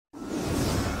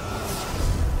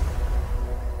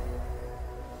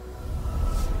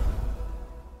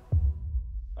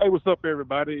Hey, what's up,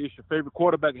 everybody? It's your favorite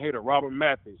quarterback hater, Robert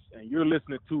Mathis, and you're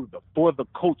listening to the For the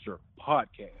Culture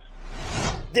podcast.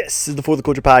 This is the For the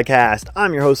Culture podcast.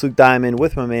 I'm your host, Luke Diamond,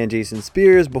 with my man, Jason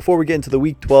Spears. Before we get into the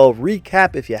Week 12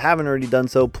 recap, if you haven't already done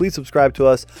so, please subscribe to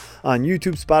us on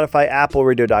YouTube, Spotify, Apple,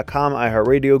 Radio.com,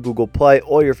 iHeartRadio, Google Play,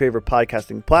 all your favorite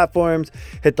podcasting platforms.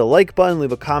 Hit the like button,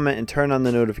 leave a comment, and turn on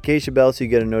the notification bell so you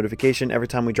get a notification every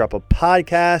time we drop a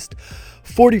podcast.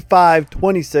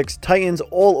 45-26 Titans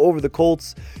all over the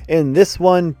Colts in this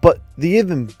one, but the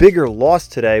even bigger loss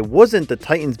today wasn't the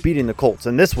Titans beating the Colts,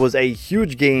 and this was a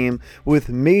huge game with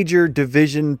major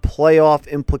division playoff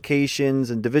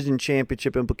implications and division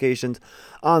championship implications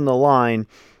on the line,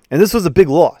 and this was a big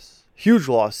loss. Huge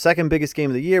loss. Second biggest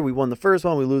game of the year. We won the first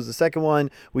one. We lose the second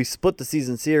one. We split the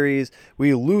season series.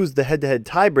 We lose the head-to-head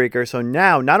tiebreaker. So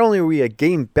now, not only are we a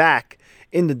game back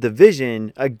in the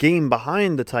division, a game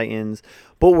behind the Titans,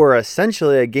 but we're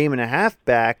essentially a game and a half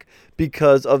back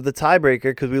because of the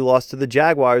tiebreaker, because we lost to the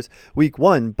Jaguars week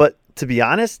 1. But to be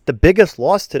honest, the biggest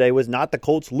loss today was not the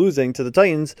Colts losing to the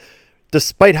Titans.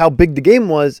 Despite how big the game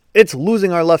was, it's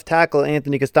losing our left tackle,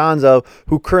 Anthony Castonzo,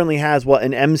 who currently has,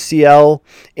 an MCL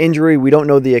injury. We don't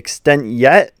know the extent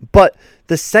yet, but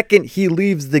the second he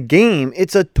leaves the game,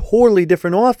 it's a totally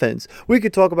different offense. We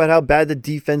could talk about how bad the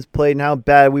defense played and how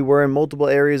bad we were in multiple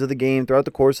areas of the game throughout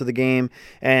the course of the game,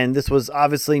 and this was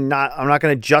obviously not, I'm not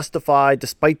going to justify,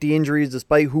 despite the injuries,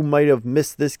 despite who might have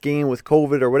missed this game with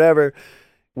COVID or whatever,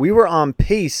 we were on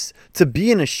pace to be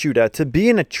in a shootout, to be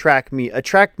in a track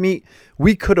meet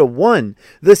we could have won.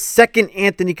 The second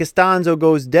Anthony Castonzo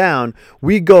goes down,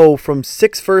 we go from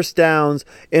 6 first downs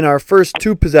in our first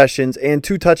 2 possessions and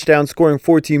 2 touchdowns, scoring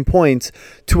 14 points,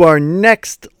 to our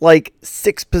next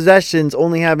 6 possessions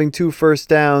only having 2 first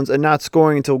downs and not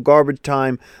scoring until garbage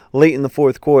time late in the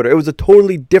fourth quarter. It was a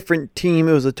totally different team.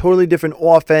 It was a totally different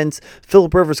offense.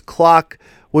 Philip Rivers' clock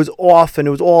was off and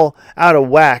it was all out of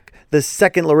whack the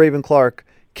second LaRaven Clark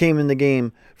came in the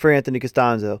game for Anthony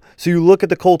Castonzo. So you look at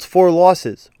the Colts' 4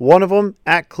 losses. One of them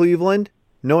at Cleveland,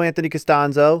 no Anthony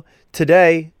Castonzo.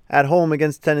 Today, at home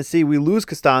against Tennessee, we lose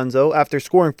Castonzo after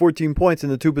scoring 14 points in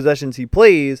the 2 possessions he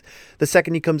plays. The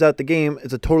second he comes out the game,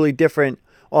 it's a totally different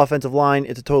offensive line.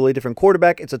 It's a totally different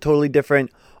quarterback. It's a totally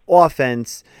different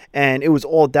offense. And it was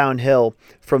all downhill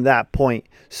from that point.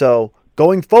 So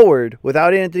going forward,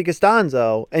 without Anthony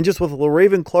Castonzo, and just with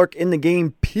LaRaven Clark in the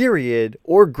game, period,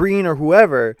 or Green or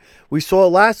whoever, we saw it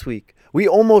last week. We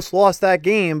almost lost that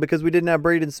game because we didn't have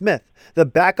Braden Smith. The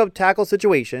backup tackle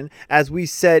situation, as we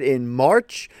said in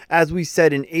March, as we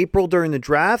said in April during the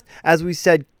draft, as we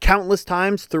said countless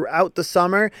times throughout the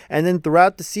summer, and then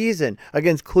throughout the season,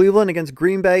 against Cleveland, against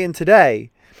Green Bay, and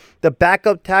today, the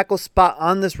backup tackle spot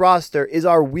on this roster is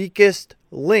our weakest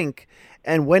link.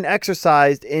 And when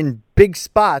exercised in big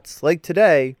spots like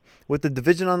today, with the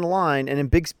division on the line, and in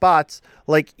big spots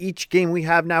like each game we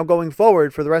have now going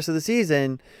forward for the rest of the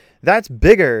season, that's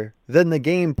bigger than the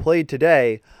game played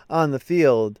today on the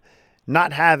field.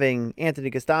 Not having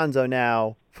Anthony Castonzo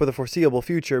now for the foreseeable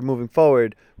future moving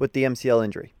forward with the MCL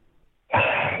injury.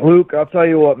 Luke, I'll tell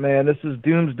you what, man, this is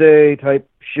doomsday type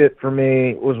shit for me.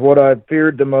 It was what I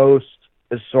feared the most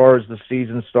as far as the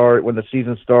season started, when the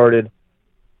season started.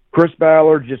 Chris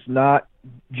Ballard just not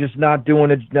doing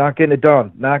it, not getting it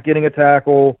done, not getting a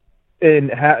tackle,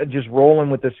 and just rolling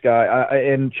with this guy.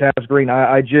 And Chaz Green,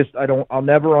 I'll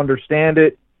never understand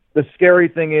it. The scary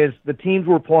thing is the teams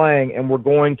we're playing and we're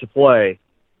going to play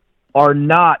are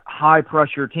not high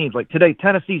pressure teams. Like today,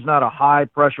 Tennessee's not a high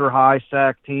pressure, high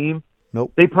sack team.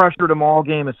 Nope. They pressured him all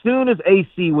game. As soon as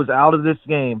AC was out of this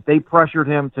game, they pressured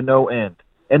him to no end,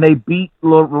 and they beat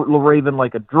LaRaven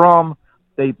like a drum.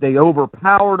 They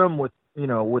overpowered them with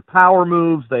power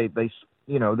moves. They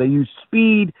use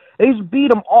speed. They just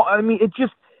beat them all. I mean,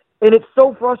 it's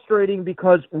so frustrating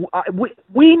because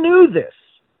we knew this.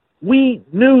 We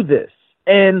knew this,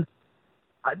 and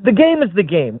the game is the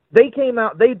game. They came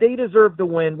out. They deserved to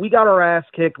win. We got our ass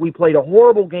kicked. We played a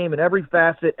horrible game in every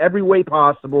facet, every way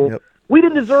possible. Yep. We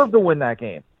didn't deserve to win that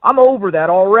game. I'm over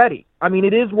that already. I mean,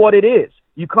 it is what it is.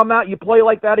 You come out, you play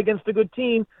like that against a good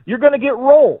team, you're going to get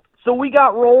rolled. So we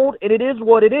got rolled, and it is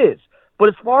what it is. But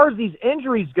as far as these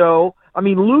injuries go, I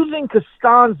mean, losing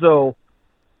Castonzo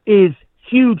is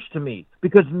huge to me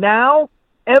because now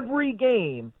every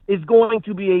game is going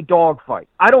to be a dogfight.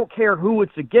 I don't care who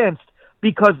it's against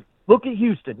because look at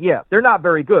Houston. Yeah, they're not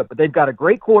very good, but they've got a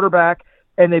great quarterback,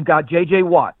 and they've got J.J.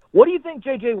 Watt. What do you think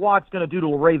J.J. Watt's going to do to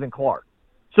LaRaven Clark?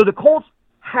 So the Colts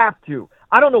have to.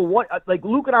 I don't know what, like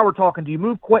Luke and I were talking, do you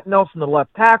move Quentin Nelson to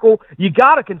left tackle? You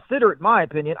got to consider it, in my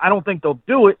opinion. I don't think they'll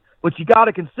do it, but you got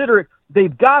to consider it.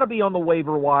 They've got to be on the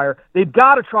waiver wire. They've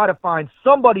got to try to find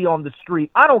somebody on the street.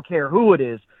 I don't care who it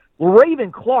is.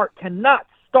 Raven Clark cannot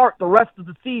start the rest of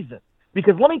the season.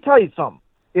 Because let me tell you something.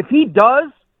 If he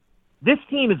does, this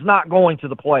team is not going to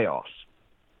the playoffs.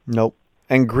 Nope.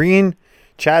 And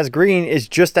Chaz Green is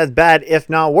just as bad, if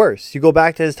not worse. You go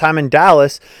back to his time in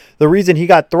Dallas. The reason he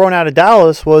got thrown out of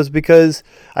Dallas was because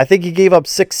I think he gave up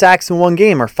 6 sacks in one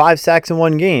game or 5 sacks in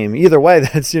one game. Either way,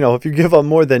 that's, if you give up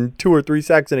more than 2 or 3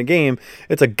 sacks in a game,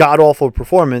 it's a god-awful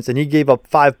performance, and he gave up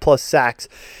 5+ sacks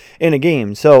in a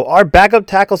game. So our backup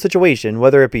tackle situation,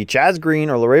 whether it be Chaz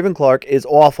Green or LaRaven Clark, is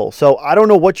awful. So I don't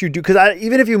know what you do, because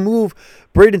even if you move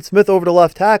Braden Smith over to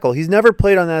left tackle, he's never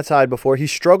played on that side before. He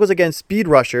struggles against speed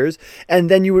rushers, and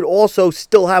then you would also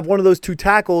still have one of those 2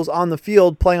 tackles on the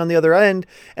field playing on the other end,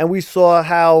 and we saw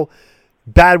how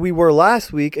bad we were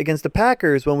last week against the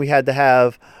Packers when we had to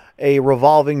have a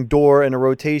revolving door and a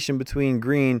rotation between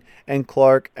Green and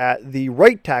Clark at the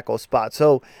right tackle spot.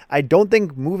 So I don't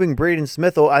think moving Braden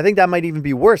Smith, I think that might even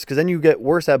be worse, because then you get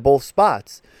worse at both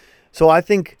spots. So I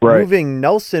think moving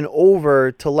Nelson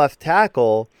over to left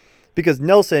tackle, because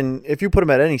Nelson, if you put him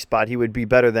at any spot, he would be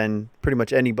better than pretty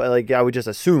much anybody. Like, I would just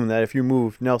assume that if you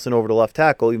move Nelson over to left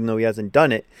tackle, even though he hasn't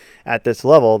done it at this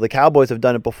level, the Cowboys have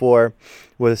done it before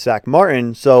with Zach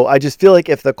Martin. So I just feel like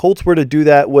if the Colts were to do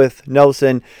that with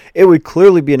Nelson, it would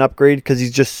clearly be an upgrade, because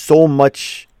he's just so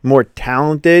much more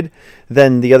talented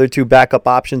than the other 2 backup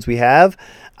options we have.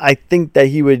 I think that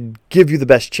he would give you the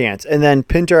best chance. And then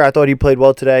Pinter, I thought he played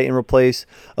well today in replace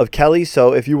of Kelly.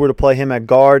 So if you were to play him at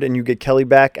guard and you get Kelly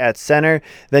back at center,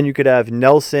 then you could have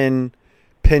Nelson,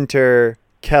 Pinter,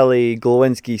 Kelly,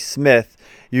 Glowinski, Smith.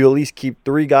 You at least keep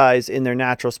 3 guys in their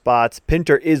natural spots.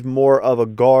 Pinter is more of a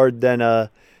guard than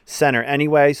a center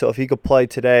anyway, so if he could play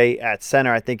today at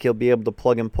center, I think he'll be able to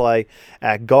plug and play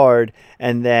at guard.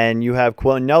 And then you have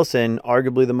Quentin Nelson,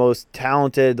 arguably the most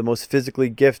talented, the most physically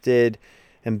gifted,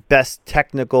 and best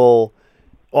technical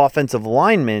offensive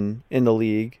lineman in the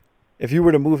league. If you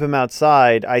were to move him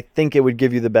outside, I think it would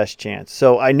give you the best chance.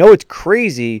 So I know it's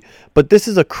crazy, but this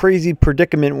is a crazy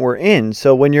predicament we're in.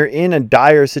 So when you're in a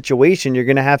dire situation, you're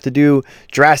going to have to do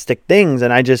drastic things.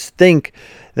 And I just think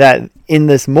that in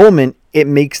this moment, it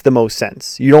makes the most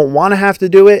sense. You don't want to have to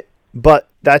do it, but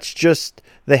that's just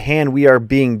the hand we are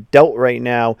being dealt right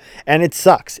now. And it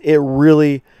sucks. It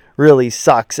really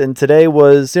sucks. And today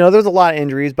was, there's a lot of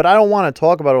injuries, but I don't want to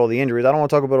talk about all the injuries. I don't want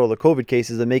to talk about all the COVID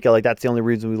cases and make it like that's the only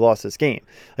reason we lost this game.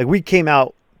 Like, we came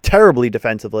out terribly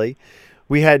defensively.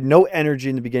 We had no energy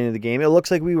in the beginning of the game. It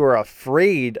looks like we were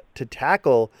afraid to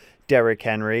tackle Derrick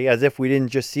Henry, as if we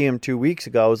didn't just see him 2 weeks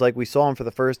ago. It was like we saw him for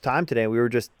the first time today. We were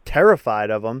just terrified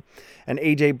of him. And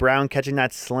A.J. Brown catching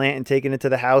that slant and taking it to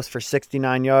the house for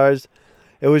 69 yards.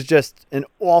 It was just an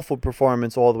awful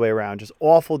performance all the way around. Just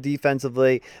awful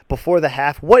defensively before the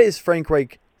half. What is Frank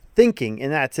Reich thinking in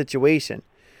that situation?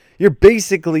 You're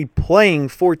basically playing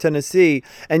for Tennessee,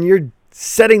 and you're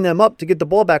setting them up to get the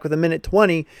ball back with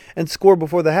 1:20 and score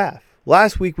before the half.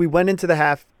 Last week, we went into the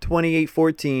half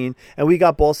 28-14, and we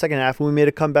got ball second half, and we made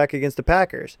a comeback against the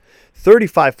Packers.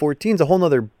 35-14 is a whole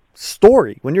nother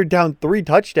story when you're down 3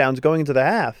 touchdowns going into the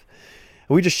half.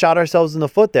 We just shot ourselves in the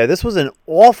foot there. This was an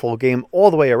awful game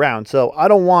all the way around. So I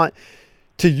don't want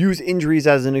to use injuries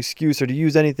as an excuse or to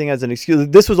use anything as an excuse.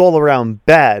 This was all around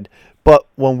bad. But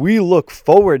when we look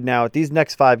forward now at these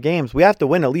next 5 games, we have to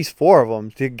win at least 4 of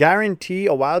them. To guarantee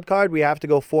a wild card, we have to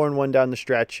go 4-1 down the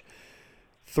stretch.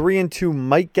 3-2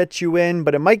 might get you in,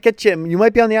 but it might get you. You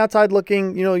might be on the outside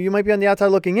looking. You might be on the outside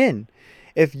looking in.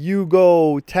 If you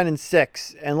go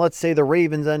 10-6, and let's say the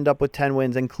Ravens end up with 10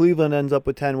 wins and Cleveland ends up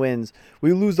with 10 wins,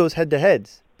 we lose those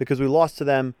head-to-heads because we lost to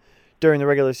them during the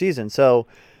regular season. So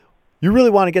you really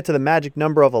want to get to the magic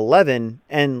number of 11.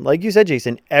 And like you said,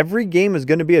 Jason, every game is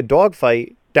going to be a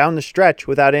dogfight down the stretch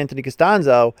without Anthony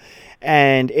Costanzo.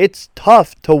 And it's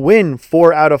tough to win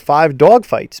 4 out of 5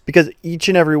 dogfights because each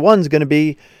and every one's going to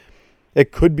be,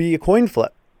 it could be a coin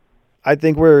flip. I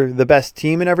think we're the best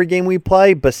team in every game we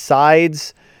play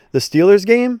besides the Steelers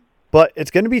game, but it's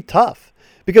going to be tough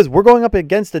because we're going up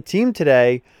against a team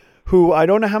today who I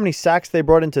don't know how many sacks they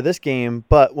brought into this game,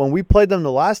 but when we played them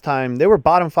the last time, they were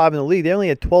bottom 5 in the league. They only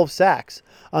had 12 sacks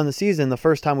on the season the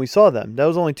first time we saw them. That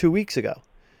was only 2 weeks ago.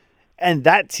 And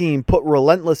that team put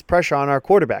relentless pressure on our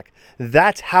quarterback.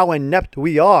 That's how inept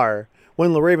we are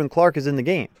when LaRaven Clark is in the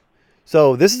game.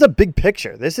 So this is a big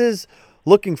picture. This is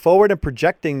looking forward and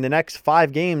projecting the next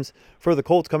 5 games for the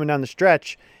Colts coming down the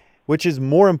stretch, which is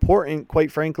more important,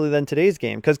 quite frankly, than today's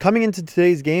game. Because coming into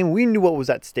today's game, we knew what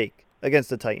was at stake against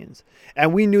the Titans.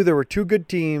 And we knew there were 2 good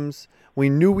teams. We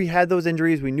knew we had those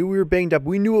injuries. We knew we were banged up.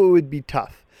 We knew it would be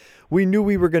tough. we knew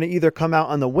we were going to either come out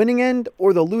on the winning end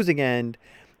or the losing end,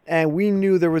 and we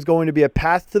knew there was going to be a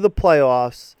path to the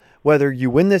playoffs. Whether you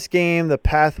win this game, the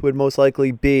path would most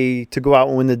likely be to go out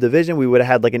and win the division. We would have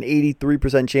had like an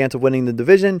 83% chance of winning the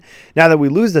division. Now that we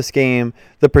lose this game,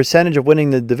 the percentage of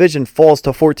winning the division falls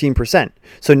to 14%.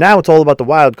 So now it's all about the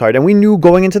wild card. And we knew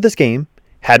going into this game,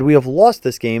 had we have lost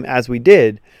this game as we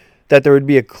did, that there would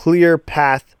be a clear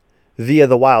path via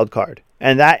the wild card.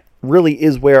 And that really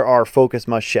is where our focus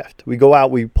must shift. We go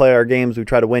out, we play our games, we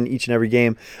try to win each and every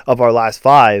game of our last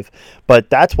 5.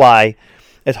 But that's why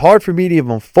it's hard for me to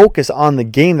even focus on the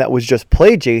game that was just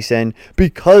played, Jason,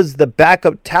 because the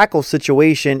backup tackle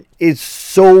situation is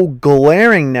so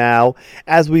glaring now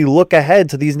as we look ahead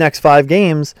to these next 5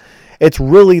 games. It's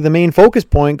really the main focus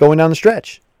point going down the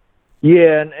stretch.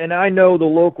 Yeah, and I know the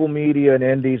local media in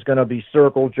Indy's going to be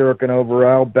circle jerking over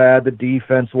how bad the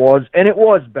defense was, and it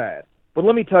was bad. But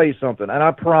let me tell you something, and I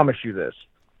promise you this.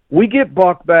 We get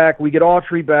Buck back, we get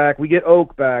Autry back, we get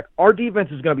Oak back, our defense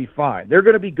is going to be fine. They're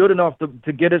going to be good enough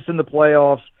to get us in the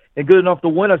playoffs and good enough to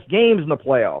win us games in the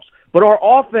playoffs. But our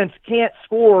offense can't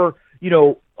score,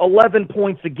 11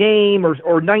 points a game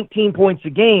or 19 points a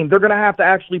game. They're going to have to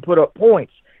actually put up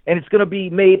points. And it's going to be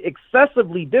made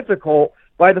excessively difficult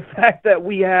by the fact that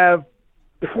we have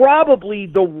probably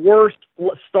the worst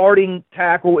starting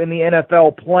tackle in the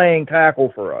NFL playing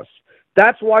tackle for us.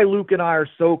 That's why Luke and I are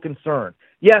so concerned.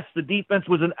 Yes, the defense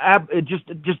was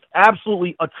just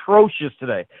absolutely atrocious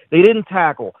today. They didn't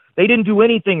tackle. They didn't do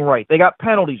anything right. They got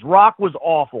penalties. Rock was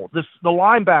awful. The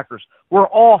linebackers were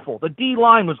awful. The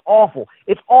D-line was awful.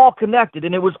 It's all connected,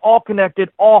 and it was all connected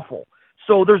awful.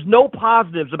 So there's no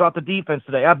positives about the defense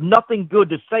today. I have nothing good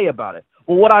to say about it.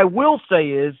 But what I will say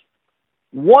is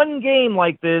one game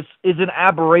like this is an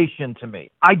aberration to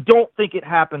me. I don't think it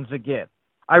happens again.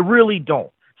 I really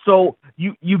don't. So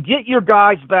you get your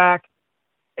guys back,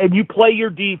 and you play your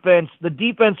defense, the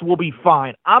defense will be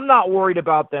fine. I'm not worried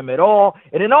about them at all.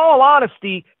 And in all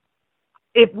honesty,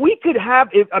 if we could have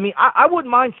 – I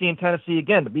wouldn't mind seeing Tennessee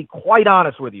again, to be quite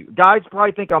honest with you. Guys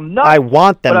probably think I'm nuts. I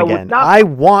want them again. I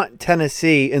want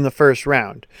Tennessee in the first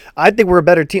round. I think we're a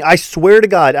better team. I swear to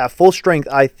God, at full strength,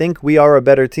 I think we are a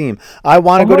better team. I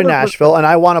want to go to Nashville, and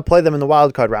I want to play them in the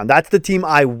wild card round. That's the team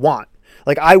I want.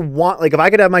 If I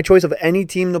could have my choice of any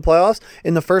team in the playoffs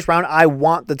in the first round, I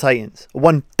want the Titans.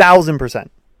 1,000%.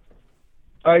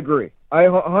 I agree. I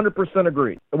 100%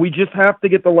 agree. We just have to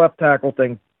get the left tackle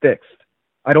thing fixed.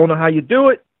 I don't know how you do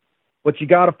it, but you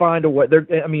got to find a way.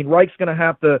 Reich's going to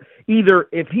have to either,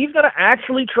 if he's going to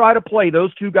actually try to play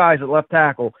those 2 guys at left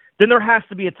tackle, then there has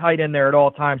to be a tight end there at all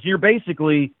times. You're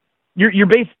basically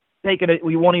taking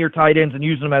one of your tight ends and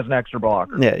using them as an extra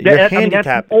blocker. Yeah, you're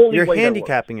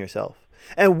handicapping yourself.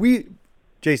 And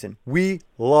Jason, we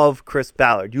love Chris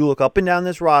Ballard. You look up and down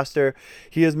this roster.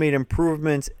 He has made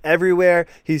improvements everywhere.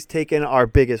 He's taken our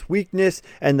biggest weakness,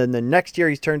 and then the next year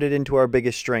he's turned it into our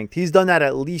biggest strength. He's done that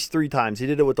at least 3 times. He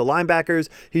did it with the linebackers.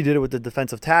 He did it with the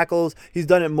defensive tackles. He's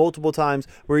done it multiple times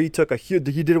where he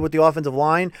did it with the offensive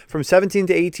line. From 17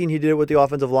 to 18, he did it with the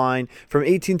offensive line. From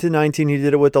 18 to 19, he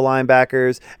did it with the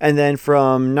linebackers. And then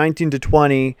from 19 to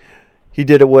 20, he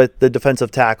did it with the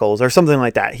defensive tackles or something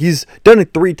like that. He's done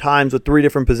it 3 times with 3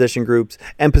 different position groups,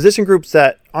 and position groups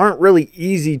that aren't really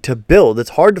easy to build.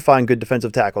 It's hard to find good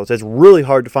defensive tackles. It's really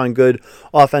hard to find good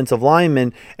offensive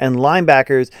linemen and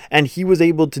linebackers, and he was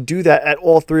able to do that at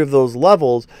all 3 of those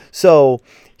levels. So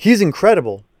he's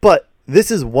incredible, but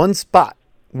this is one spot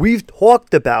we've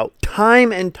talked about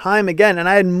time and time again, and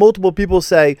I had multiple people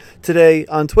say today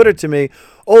on Twitter to me,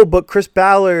 oh, but Chris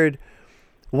Ballard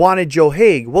wanted Joe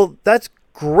Haeg. Well, that's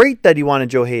great that he wanted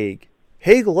Joe Haeg.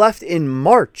 Haeg left in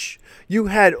March. You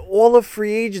had all of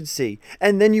free agency,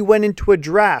 and then you went into a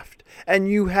draft, and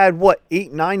you had,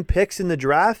 8-9 picks in the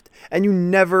draft, and you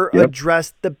never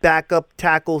addressed the backup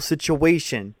tackle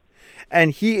situation.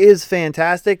 And he is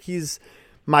fantastic. He's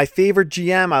my favorite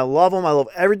GM. I love him. I love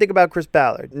everything about Chris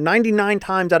Ballard. 99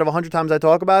 times out of 100 times I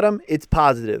talk about him, it's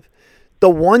positive. The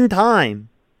one time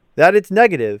that it's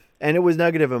negative, and it was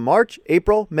negative in March,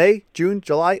 April, May, June,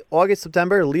 July, August,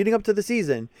 September, leading up to the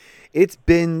season, it's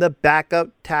been the backup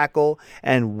tackle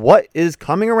and what is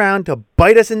coming around to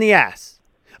bite us in the ass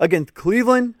against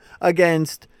Cleveland,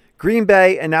 against Green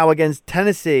Bay, and now against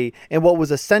Tennessee in what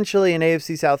was essentially an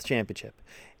AFC South championship.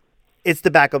 It's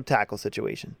the backup tackle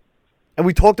situation. And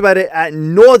we talked about it ad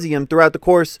nauseum throughout the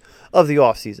course of the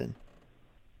offseason.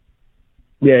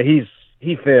 Yeah,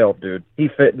 he failed, dude. He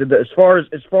as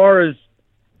far as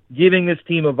giving this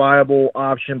team a viable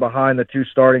option behind the 2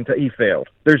 starting, he failed.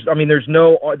 There's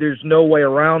no way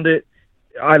around it.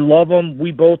 I love him.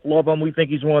 We both love him. We think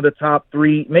he's one of the top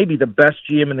 3, maybe the best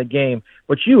GM in the game.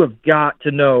 But you have got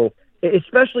to know,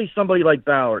 especially somebody like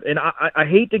Ballard, and I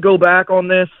hate to go back on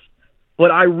this,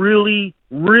 but I really,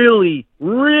 really,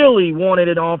 really wanted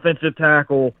an offensive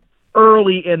tackle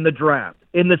early in the draft.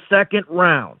 In the second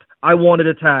round, I wanted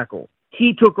a tackle.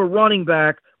 He took a running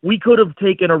back. We could have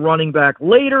taken a running back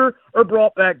later or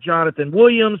brought back Jonathan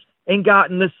Williams and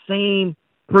gotten the same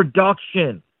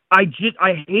production. I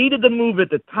hated the move at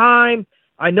the time.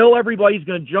 I know everybody's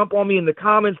going to jump on me in the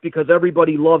comments because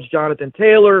everybody loves Jonathan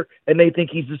Taylor and they think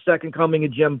he's the second coming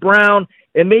of Jim Brown,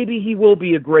 and maybe he will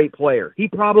be a great player. He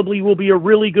probably will be a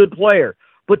really good player.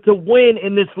 But to win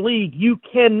in this league, you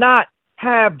cannot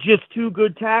have just 2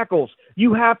 good tackles.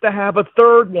 You have to have a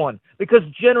third one because,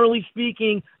 generally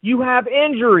speaking, you have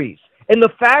injuries. And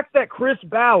the fact that Chris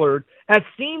Ballard has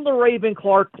seen LeRaven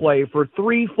Clark play for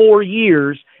 3-4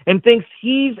 years and thinks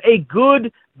he's a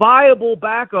good, viable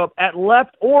backup at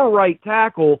left or right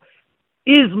tackle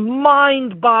is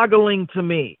mind-boggling to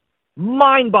me.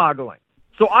 Mind-boggling.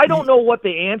 So I don't know what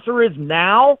the answer is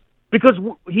now because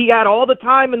he had all the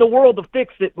time in the world to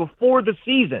fix it before the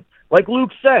season. Like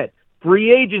Luke said,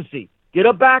 free agency, get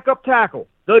a backup tackle,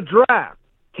 the draft,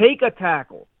 take a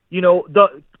tackle.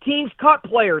 The teams cut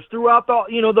players throughout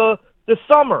the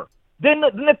summer. Then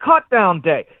the cut down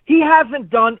day. He hasn't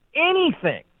done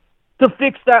anything to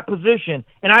fix that position,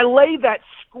 and I lay that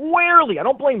squarely. I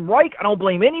don't blame Reich. I don't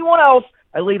blame anyone else.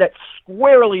 I lay that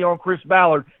squarely on Chris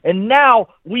Ballard, and now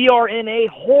we are in a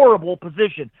horrible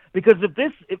position because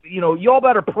if y'all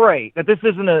better pray that this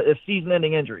isn't a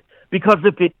season-ending injury, because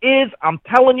if it is, I'm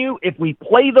telling you, if we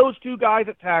play those 2 guys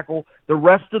at tackle the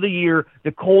rest of the year,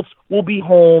 the Colts will be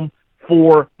home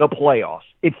for the playoffs.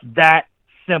 It's that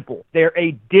simple. They're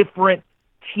a different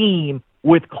team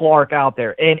with Clark out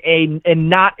there and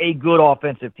not a good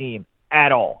offensive team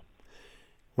at all.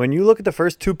 When you look at the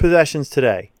first 2 possessions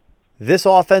today, this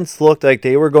offense looked like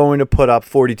they were going to put up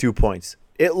 42 points.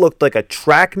 It looked like a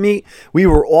track meet. We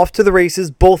were off to the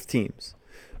races, both teams.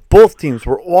 Both teams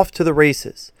were off to the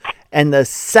races. And the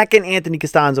second Anthony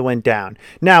Castonzo went down.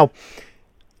 Now,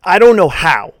 I don't know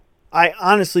how. I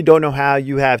honestly don't know how.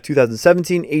 You have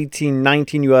 2017, 18,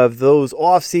 19. You have those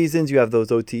off seasons. You have those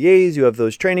OTAs. You have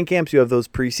those training camps. You have those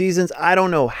preseasons. I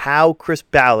don't know how Chris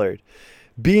Ballard,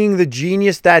 being the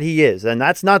genius that he is, and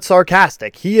that's not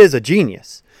sarcastic. He is a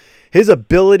genius. His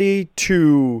ability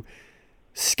to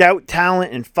scout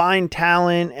talent and find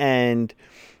talent and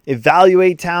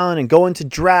evaluate talent and go into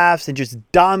drafts and just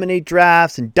dominate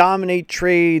drafts and dominate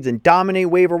trades and dominate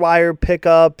waiver wire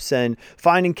pickups and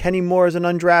finding Kenny Moore as an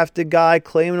undrafted guy,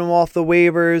 claiming him off the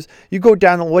waivers. You go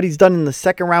down to what he's done in the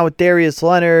second round with Darius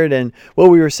Leonard and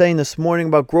what we were saying this morning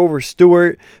about Grover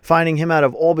Stewart, finding him out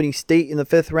of Albany State in the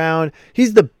 5th round.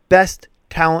 He's the best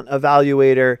talent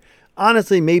evaluator,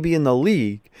 honestly, maybe in the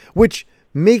league, which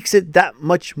makes it that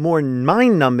much more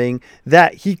mind-numbing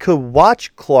that he could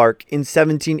watch Clark in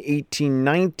 17, 18,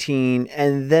 19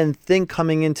 and then think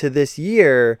coming into this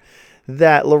year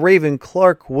that LeRaven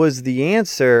Clark was the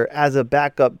answer as a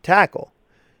backup tackle.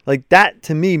 Like, that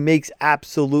to me makes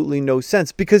absolutely no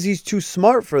sense because he's too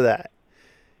smart for that.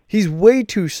 He's way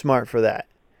too smart for that.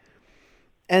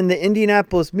 And the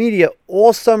Indianapolis media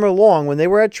all summer long when they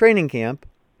were at training camp,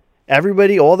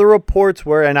 everybody, all the reports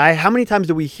were, and how many times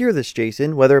do we hear this,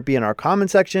 Jason, whether it be in our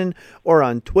comment section or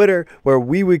on Twitter, where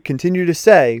we would continue to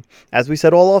say, as we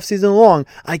said all offseason long,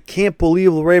 I can't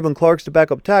believe LeRaven Clark's the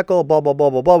backup tackle, blah, blah, blah,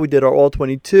 blah, blah. We did our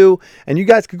All-22, and you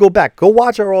guys could go back. Go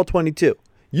watch our All-22.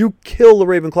 You kill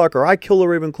LeRaven Clark, or I kill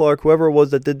LeRaven Clark, whoever it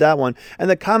was that did that one. And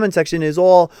the comment section is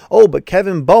all, oh, but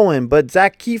Kevin Bowen, but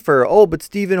Zach Kiefer, oh, but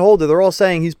Stephen Holder. They're all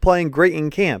saying he's playing great in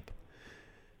camp.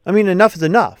 I mean, enough is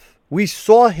enough. We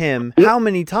saw him how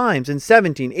many times in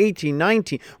 17, 18,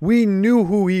 19? We knew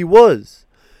who he was.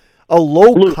 A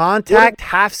low-contact,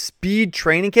 half-speed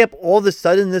training camp. All of a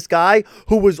sudden, this guy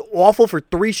who was awful for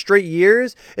 3 straight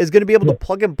years is going to be able to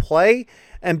plug and play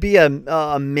and be a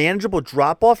manageable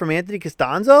drop-off from Anthony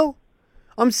Castonzo?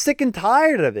 I'm sick and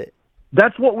tired of it.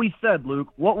 That's what we said, Luke.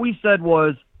 What we said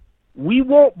was, we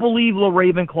won't believe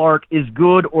LeRaven Clark is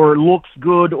good or looks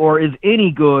good or is any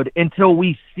good until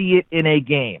we see it in a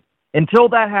game. Until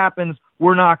that happens,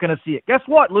 we're not going to see it. Guess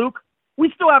what, Luke? We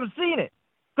still haven't seen it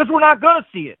because we're not going to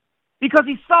see it because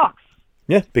he sucks.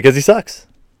 Yeah, because he sucks.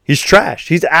 He's trash.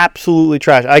 He's absolutely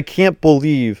trash. I can't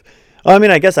believe. I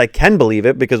mean, I guess I can believe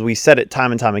it because we said it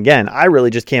time and time again. I really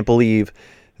just can't believe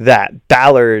that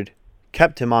Ballard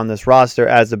kept him on this roster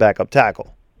as the backup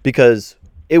tackle because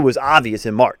it was obvious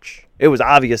in March. It was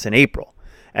obvious in April.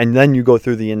 And then you go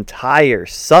through the entire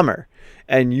summer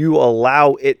and you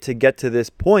allow it to get to this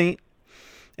point,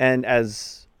 and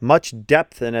as much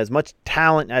depth and as much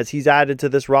talent as he's added to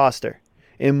this roster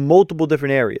in multiple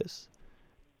different areas,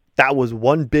 that was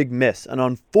one big miss. And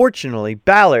unfortunately,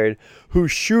 Ballard,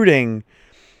 who's shooting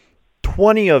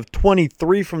 20 of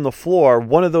 23 from the floor,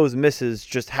 one of those misses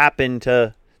just happened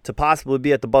to possibly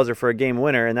be at the buzzer for a game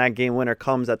winner, and that game winner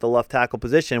comes at the left tackle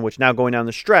position, which now going down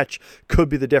the stretch could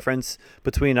be the difference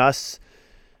between us.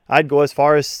 I'd go as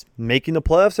far as making the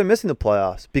playoffs or missing the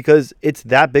playoffs, because it's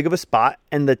that big of a spot,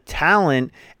 and the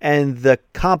talent and the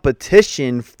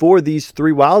competition for these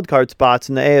 3 wildcard spots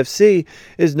in the AFC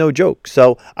is no joke.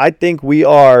 So I think we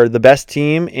are the best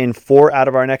team in 4 out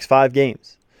of our next 5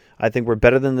 games. I think we're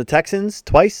better than the Texans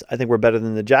twice. I think we're better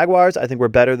than the Jaguars. I think we're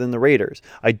better than the Raiders.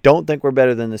 I don't think we're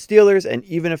better than the Steelers. And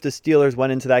even if the Steelers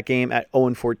went into that game at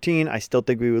 0-14, I still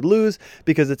think we would lose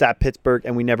because it's at Pittsburgh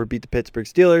and we never beat the Pittsburgh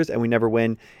Steelers and we never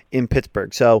win in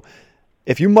Pittsburgh. So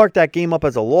if you mark that game up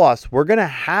as a loss, we're going to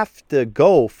have to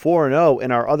go 4-0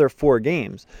 in our other 4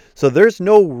 games. So there's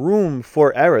no room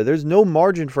for error. There's no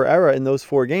margin for error in those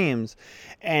 4 games.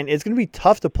 And it's going to be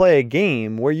tough to play a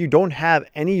game where you don't have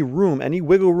any room, any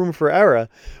wiggle room for error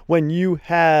when you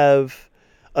have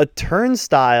a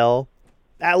turnstile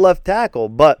at left tackle.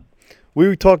 But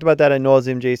we talked about that ad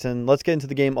nauseum, Jason. Let's get into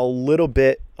the game a little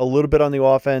bit on the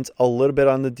offense, a little bit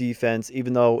on the defense,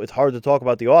 even though it's hard to talk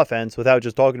about the offense without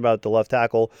just talking about the left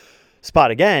tackle spot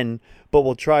again. But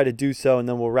we'll try to do so, and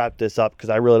then we'll wrap this up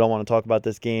because I really don't want to talk about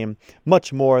this game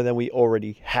much more than we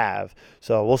already have.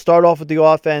 So we'll start off with the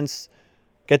offense.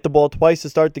 Get the ball twice to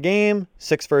start the game,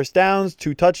 6 first downs,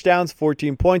 2 touchdowns,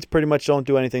 14 points. Pretty much don't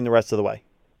do anything the rest of the way.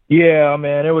 Yeah,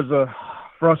 man, it was a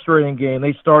frustrating game.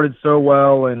 They started so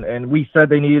well, and we said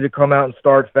they needed to come out and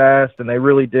start fast, and they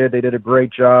really did. They did a great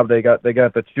job. They got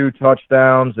the 2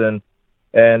 touchdowns, and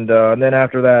then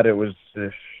after that, it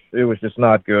was just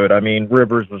not good. I mean,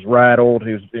 Rivers was rattled.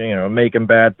 He was making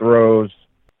bad throws.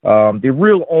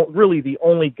 Really the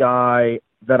only guy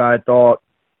that I thought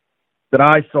that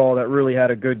I saw that really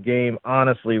had a good game,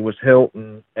 honestly, was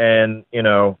Hilton, and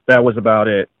that was about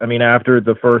it. I mean, after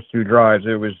the first 2 drives,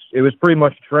 it was pretty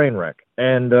much a train wreck.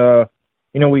 And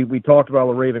we talked about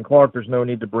LaRaven Clark. There's no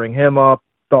need to bring him up.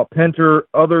 Thought Pinter,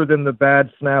 other than the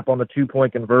bad snap on the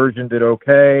 2-point conversion, did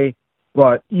okay.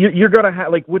 But you're gonna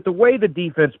have, like, with the way the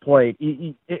defense played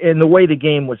and the way the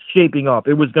game was shaping up,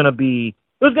 it was gonna be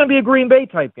a Green Bay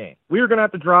type game. We were gonna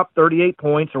have to drop 38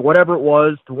 points or whatever it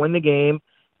was to win the game.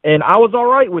 And I was all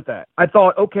right with that. I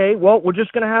thought, okay, well, we're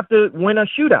just going to have to win a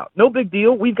shootout. No big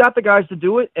deal. We've got the guys to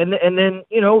do it. And then,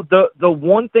 the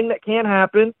one thing that can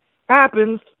happen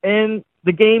happens, and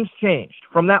the game's changed.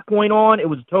 From that point on, it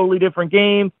was a totally different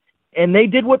game, and they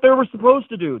did what they were supposed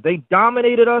to do. They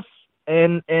dominated us,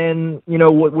 and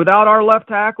without our left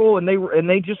tackle, and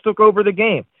they just took over the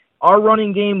game. Our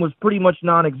running game was pretty much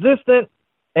non-existent,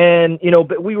 and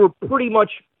but we were pretty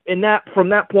much from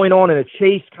that point on in a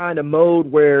chase kind of mode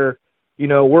where,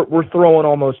 we're throwing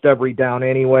almost every down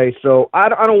anyway. So I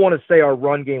don't want to say our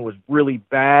run game was really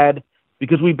bad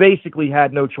because we basically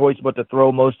had no choice but to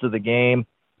throw most of the game.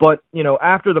 But,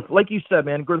 after like you said,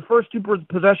 man, the first 2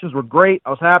 possessions were great.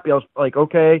 I was happy. I was like,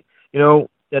 okay,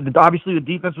 obviously the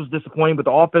defense was disappointing, but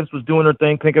the offense was doing their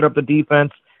thing, picking up the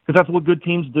defense because that's what good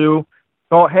teams do.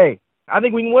 Thought, hey, I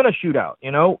think we can win a shootout.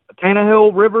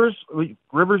 Tannehill,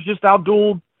 Rivers just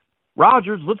outdueled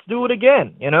Rodgers, let's do it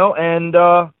again, and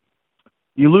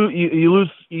you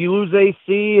lose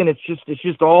AC, and it's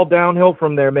just all downhill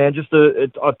from there, man. Just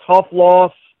a tough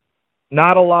loss.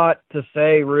 Not a lot to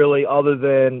say really, other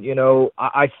than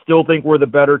I still think we're the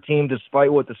better team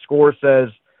despite what the score says.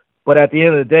 But at the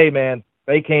end of the day, man,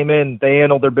 they came in, they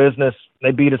handled their business,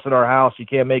 they beat us at our house. You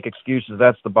can't make excuses.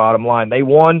 That's the bottom line. They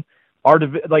won.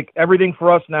 Everything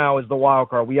for us now is the wild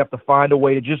card. We have to find a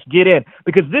way to just get in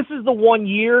because this is the one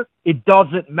year it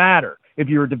doesn't matter if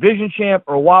you're a division champ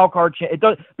or a wild card champ. It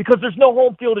does because there's no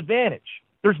home field advantage.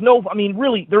 There is no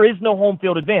home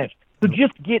field advantage. So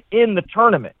just get in the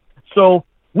tournament. So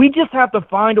we just have to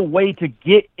find a way to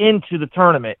get into the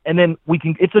tournament, and then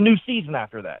it's a new season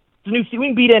after that. It's a new season. We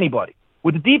can beat anybody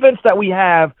with the defense that we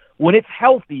have. When it's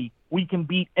healthy, we can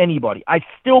beat anybody. I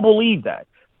still believe that,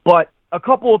 but a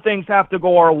couple of things have to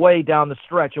go our way down the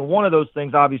stretch, and one of those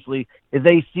things, obviously, is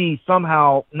AC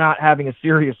somehow not having a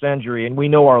serious injury, and we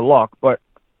know our luck, but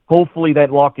hopefully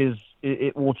that luck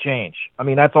it will change. I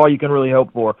mean, that's all you can really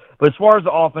hope for. But as far as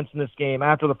the offense in this game,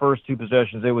 after the first 2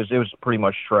 possessions, it was pretty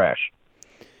much trash.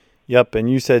 Yep, and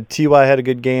you said T.Y. had a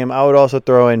good game. I would also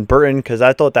throw in Burton because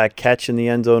I thought that catch in the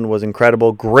end zone was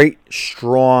incredible. Great,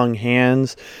 strong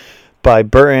hands. by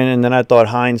Burton, and then I thought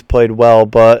Hines played well.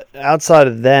 But outside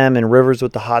of them and Rivers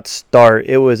with the hot start,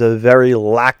 it was a very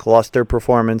lackluster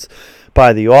performance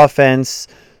by the offense.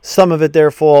 Some of it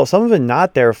their fault, some of it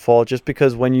not their fault, just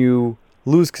because when you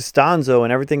lose Costanzo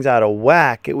and everything's out of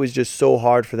whack, it was just so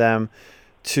hard for them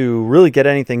to really get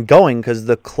anything going because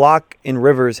the clock in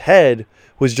Rivers' head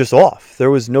was just off. There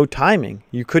was no timing.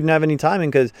 You couldn't have any timing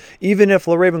because even if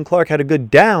LaRaven Clark had a good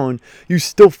down, you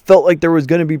still felt like there was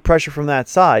going to be pressure from that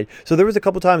side. So there was a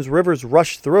couple times Rivers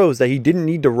rushed throws that he didn't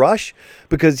need to rush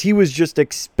because he was just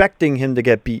expecting him to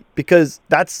get beat because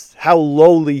that's how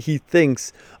lowly he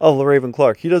thinks of LaRaven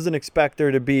Clark. He doesn't expect there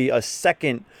to be a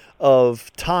second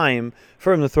of time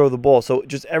for him to throw the ball. So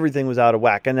just everything was out of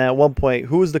whack. And then at one point,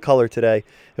 who was the color today?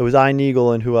 It was Ian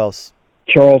Eagle and who else?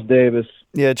 Charles Davis.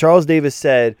 Yeah, Charles Davis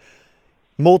said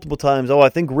multiple times, I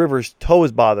think Rivers' toe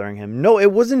is bothering him. No,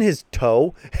 it wasn't his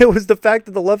toe. It was the fact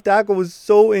that the left tackle was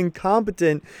so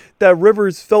incompetent that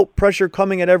Rivers felt pressure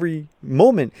coming at every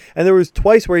moment. And there was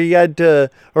twice where he had to,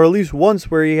 or at least once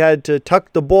where he had to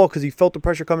tuck the ball because he felt the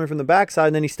pressure coming from the backside,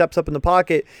 and then he steps up in the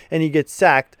pocket and he gets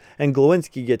sacked and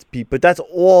Glowinski gets beat. But that's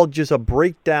all just a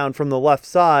breakdown from the left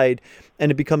side, and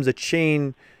it becomes a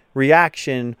chain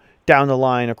reaction down the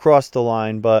line, across the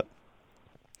line. But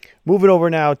moving over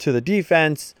now to the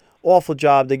defense, awful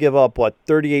job. They give up,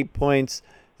 38 points.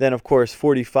 Then, of course,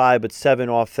 45, but 7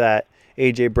 off that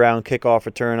A.J. Brown kickoff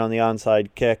return on the onside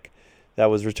kick that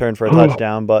was returned for a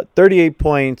touchdown. But 38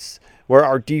 points where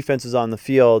our defense is on the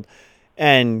field.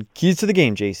 And keys to the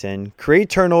game, Jason. Create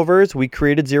turnovers. We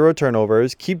created 0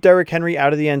 turnovers. Keep Derrick Henry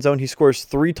out of the end zone. He scores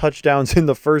 3 touchdowns in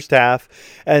the first half.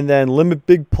 And then limit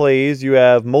big plays. You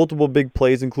have multiple big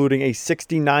plays, including a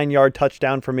 69-yard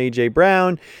touchdown from A.J.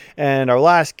 Brown. And our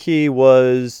last key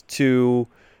was to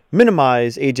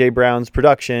minimize A.J. Brown's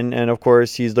production. And, of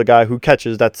course, he's the guy who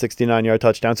catches that 69-yard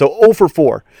touchdown. So 0 for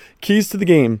 4. Keys to the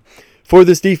game for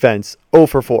this defense, 0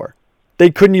 for 4.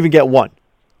 They couldn't even get one.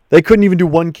 They couldn't even do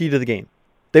one key to the game.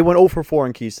 They went 0 for 4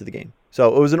 in keys to the game.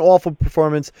 So it was an awful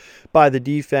performance by the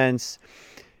defense.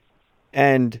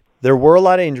 And there were a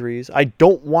lot of injuries. I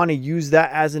don't want to use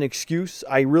that as an excuse.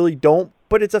 I really don't.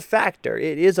 But it's a factor.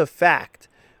 It is a fact.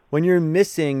 When you're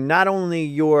missing not only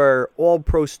your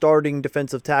all-pro starting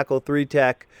defensive tackle,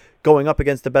 3-tech, going up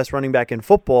against the best running back in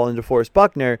football in DeForest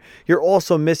Buckner, you're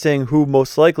also missing who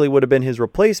most likely would have been his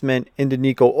replacement in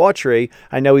Denico Autry.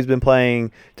 I know he's been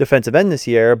playing defensive end this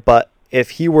year, but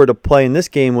if he were to play in this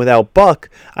game without Buck,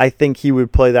 I think he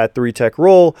would play that 3-tech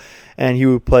role, and he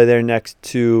would play there next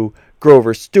to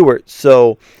Grover Stewart.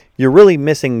 So you're really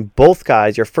missing both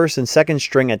guys, your first and second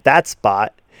string at that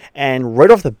spot. And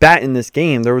right off the bat in this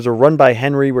game, there was a run by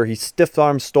Henry where he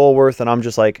stiff-armed Stallworth, and I'm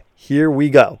just like, here we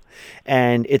go.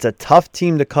 And it's a tough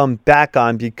team to come back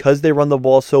on because they run the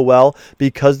ball so well,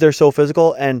 because they're so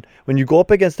physical. And when you go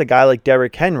up against a guy like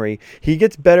Derrick Henry, he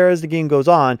gets better as the game goes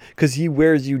on because he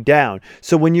wears you down.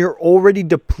 So when you're already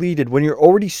depleted, when you're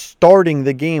already starting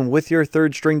the game with your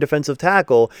third-string defensive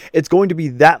tackle, it's going to be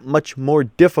that much more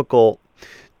difficult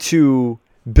to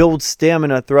build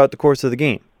stamina throughout the course of the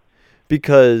game,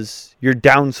 because you're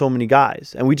down so many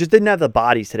guys. And we just didn't have the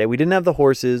bodies today. We didn't have the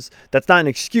horses. That's not an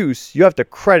excuse. You have to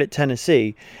credit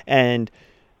Tennessee. And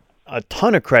a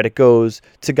ton of credit goes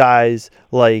to guys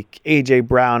like A.J.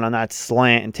 Brown on that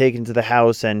slant and taken to the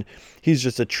house. And he's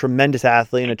just a tremendous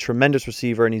athlete and a tremendous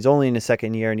receiver. And he's only in his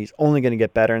second year, and he's only going to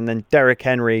get better. And then Derrick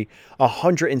Henry,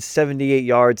 178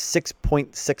 yards,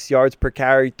 6.6 yards per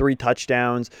carry, 3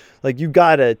 touchdowns. Like, you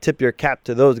got to tip your cap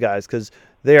to those guys because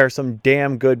they are some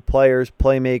damn good players,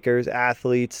 playmakers,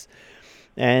 athletes,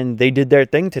 and they did their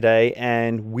thing today,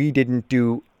 and we didn't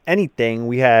do anything.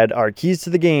 We had our keys to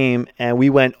the game, and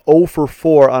we went 0 for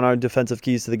 4 on our defensive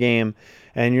keys to the game,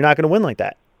 and you're not going to win like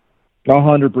that.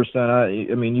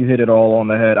 100%. I mean, you hit it all on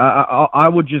the head. I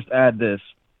would just add this.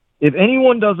 If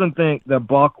anyone doesn't think that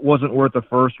Buck wasn't worth a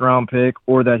first-round pick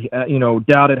or that,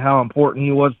 doubted how important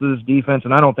he was to this defense,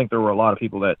 and I don't think there were a lot of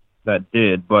people that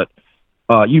did, but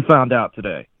you found out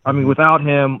today. I mean, without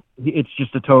him, it's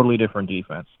just a totally different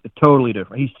defense. It's totally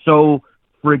different. He's so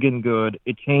friggin' good.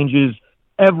 It changes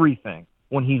everything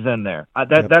when he's in there.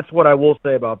 That's what I will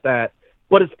say about that.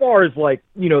 But as far as,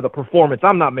 the performance,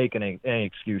 I'm not making any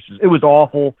excuses. It was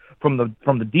awful from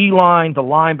the D-line to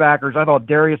linebackers. I thought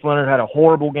Darius Leonard had a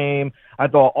horrible game. I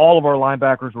thought all of our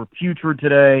linebackers were putrid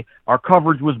today. Our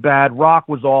coverage was bad. Rock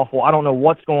was awful. I don't know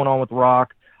what's going on with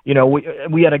Rock.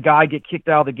 We had a guy get kicked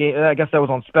out of the game. I guess that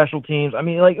was on special teams. I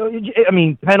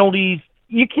mean, penalties.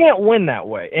 You can't win that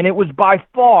way. And it was by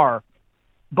far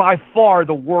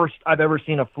the worst I've ever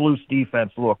seen a Flus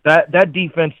defense look. That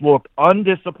defense looked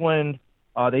undisciplined.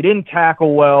 They didn't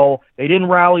tackle well. They didn't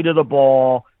rally to the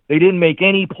ball. They didn't make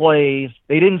any plays.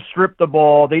 They didn't strip the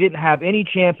ball. They didn't have any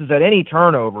chances at any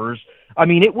turnovers. I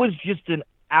mean, it was just an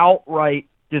outright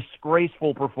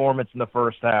disgraceful performance in the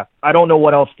first half. I don't know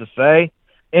what else to say.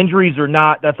 Injuries or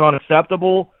not, that's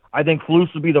unacceptable. I think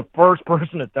Flus would be the first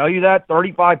person to tell you that.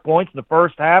 35 points in the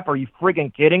first half. Are you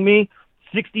freaking kidding me?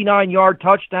 69-yard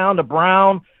touchdown to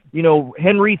Brown. You know,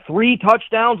 Henry, 3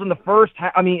 touchdowns in the first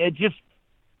half. I mean, it just,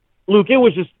 Luke, it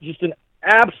was just an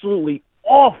absolutely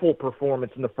awful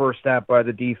performance in the first half by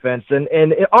the defense and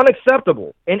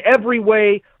unacceptable in every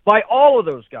way by all of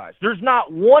those guys. There's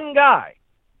not one guy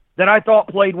that I thought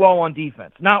played well on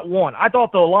defense. Not one. I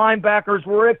thought the linebackers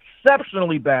were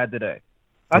exceptionally bad today.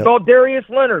 I thought Darius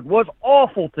Leonard was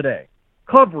awful today.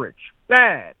 Coverage,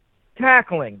 bad.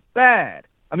 Tackling, bad.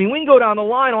 I mean, we can go down the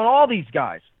line on all these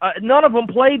guys. None of them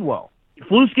played well.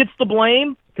 Flus gets the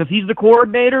blame because he's the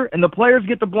coordinator, and the players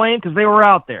get the blame because they were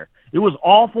out there. It was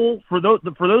awful for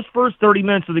those first 30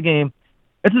 minutes of the game.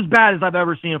 It's as bad as I've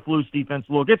ever seen a Flus defense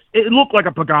look. It looked like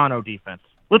a Pagano defense.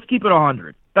 Let's keep it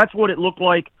 100. That's what it looked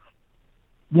like.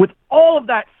 With all of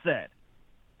that said,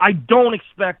 I don't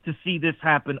expect to see this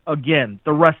happen again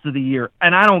the rest of the year,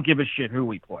 and I don't give a shit who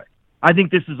we play. I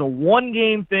think this is a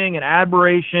one-game thing, an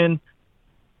aberration,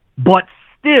 but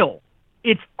still,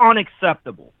 it's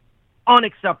unacceptable.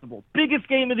 Unacceptable. Biggest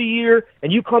game of the year,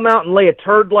 and you come out and lay a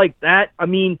turd like that. I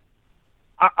mean,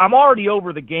 I'm already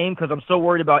over the game because I'm so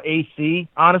worried about AC,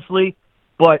 honestly.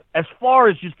 But as far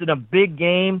as just in a big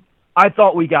game, I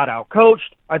thought we got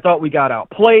out-coached. I thought we got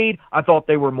outplayed. I thought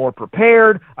they were more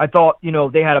prepared. I thought,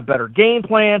 they had a better game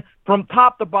plan. From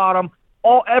top to bottom,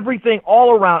 everything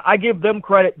all around, I give them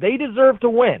credit. They deserve to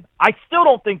win. I still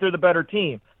don't think they're the better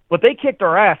team, but they kicked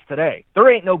our ass today. There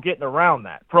ain't no getting around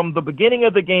that. From the beginning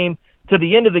of the game to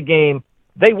the end of the game,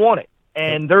 they won it.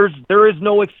 And there is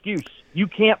no excuse. You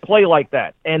can't play like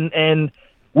that. And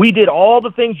we did all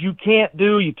the things you can't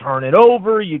do. You turn it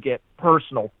over. You get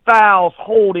personal fouls,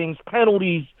 holdings,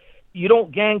 penalties. You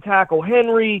don't gang tackle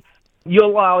Henry. You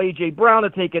allow A.J. Brown to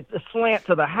take a slant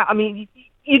to the house. I mean,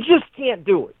 you just can't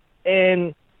do it.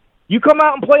 And you come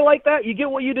out and play like that, you get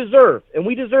what you deserve. And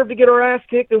we deserve to get our ass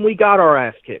kicked, and we got our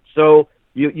ass kicked. So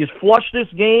you flush this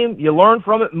game, you learn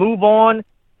from it, move on,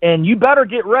 and you better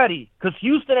get ready because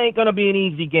Houston ain't going to be an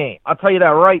easy game. I'll tell you that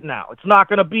right now. It's not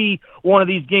going to be one of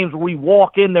these games where we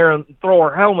walk in there and throw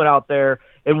our helmet out there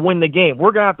and win the game.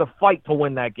 We're going to have to fight to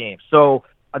win that game. So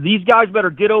these guys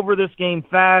better get over this game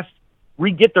fast,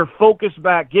 get their focus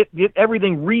back, get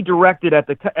everything redirected at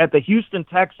the Houston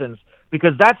Texans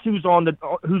because that's who's on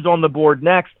the board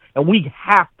next, and we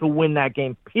have to win that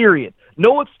game, period.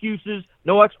 No excuses,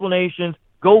 no explanations.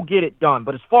 Go get it done.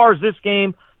 But as far as this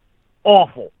game,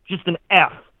 awful. Just an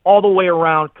F all the way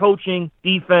around. Coaching,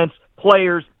 defense,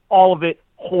 players, all of it,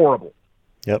 horrible.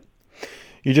 Yep.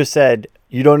 You just said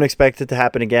you don't expect it to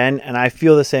happen again, and I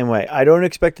feel the same way. I don't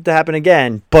expect it to happen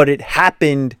again, but it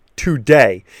happened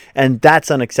today, and that's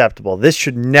unacceptable. This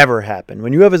should never happen.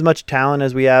 When you have as much talent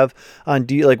as we have on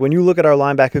D, like when you look at our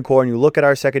linebacker core and you look at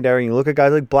our secondary and you look at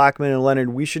guys like Blackman and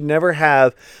Leonard, we should never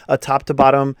have a top to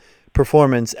bottom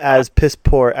performance as piss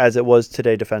poor as it was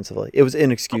today defensively. It was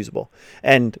inexcusable.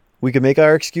 And we could make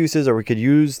our excuses or we could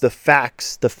use the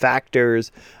facts, the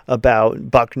factors about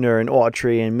Buckner and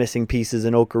Autry and missing pieces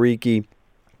in Okereke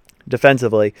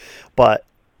defensively, but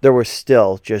there were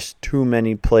still just too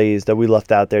many plays that we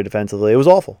left out there defensively. It was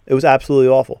awful. It was absolutely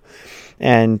awful.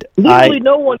 And literally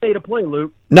no one made a play,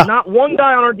 Luke. No. Not one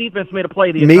guy on our defense made a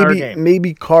play the entire game.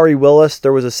 Maybe Kari Willis.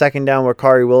 There was a second down where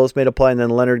Kari Willis made a play and then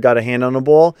Leonard got a hand on the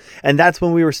ball. And that's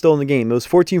when we were still in the game. It was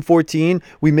 14-14.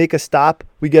 We make a stop.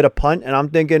 We get a punt. And I'm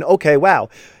thinking, okay, wow.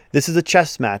 This is a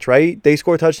chess match, right? They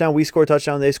score a touchdown. We score a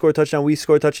touchdown. They score a touchdown. We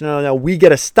score a touchdown. Now we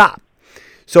get a stop.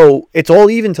 So it's all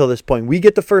even till this point. We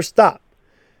get the first stop.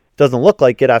 Doesn't look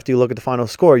like it after you look at the final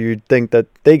score. You'd think that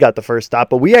they got the first stop,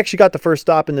 but we actually got the first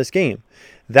stop in this game.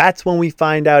 That's when we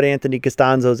find out Anthony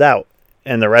Costanzo's out,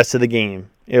 and the rest of the game,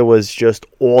 it was just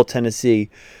all Tennessee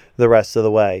the rest of the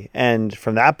way. And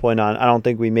from that point on, I don't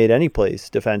think we made any plays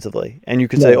defensively. And you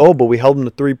could say, oh, but we held them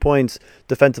to 3 points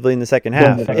defensively in the second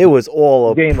half. It was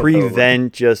all a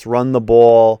prevent, just run the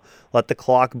ball, let the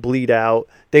clock bleed out.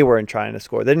 They weren't trying to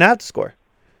score. They didn't have to score.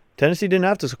 Tennessee didn't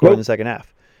have to score in the second half.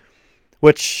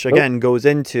 Which, again, goes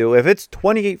into, if it's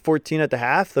 28-14 at the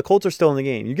half, the Colts are still in the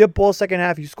game. You get ball second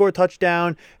half, you score a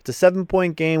touchdown, it's a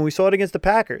 7-point game. We saw it against the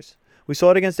Packers. We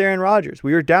saw it against Aaron Rodgers.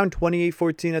 We were down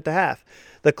 28-14 at the half.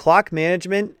 The clock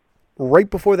management right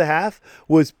before the half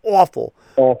was awful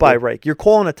by Reich. You're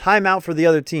calling a timeout for the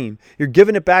other team. You're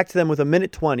giving it back to them with a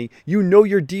minute 20. You know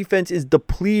your defense is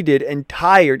depleted and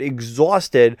tired,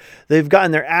 exhausted. They've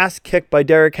gotten their ass kicked by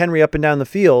Derrick Henry up and down the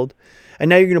field. And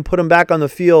now you're going to put them back on the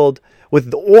field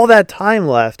with all that time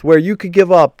left where you could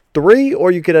give up 3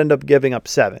 or you could end up giving up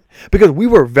 7. Because we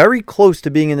were very close to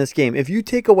being in this game. If you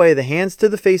take away the hands to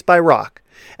the face by Rock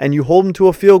and you hold him to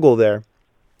a field goal there,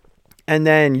 and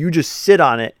then you just sit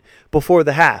on it before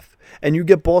the half, and you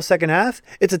get ball second half,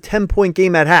 it's a 10-point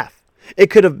game at half. It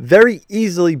could have very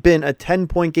easily been a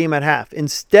 10-point game at half.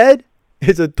 Instead,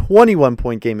 it's a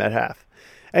 21-point game at half.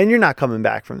 And you're not coming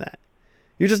back from that.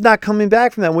 You're just not coming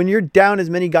back from that. When you're down as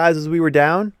many guys as we were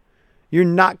down, you're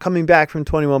not coming back from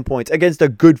 21 points against a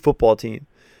good football team.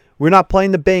 We're not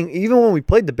playing the Bengals. Even when we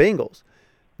played the Bengals,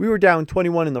 we were down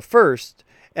 21 in the first,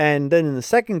 and then in the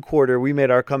second quarter, we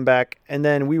made our comeback, and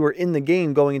then we were in the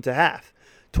game going into half.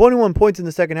 21 points in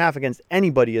the second half against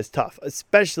anybody is tough,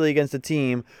 especially against a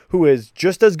team who is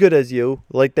just as good as you,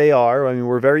 like they are. I mean,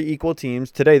 we're very equal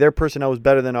teams. Today, their personnel was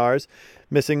better than ours,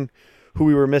 missing who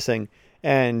we were missing.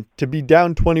 And to be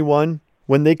down 21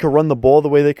 when they could run the ball the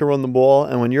way they could run the ball,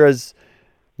 and when you're as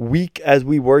weak as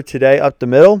we were today up the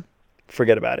middle,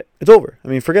 forget about it. It's over. I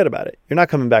mean, forget about it. You're not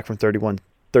coming back from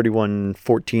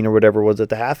 31-14 or whatever it was at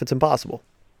the half. It's impossible.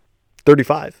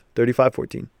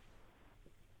 35-14.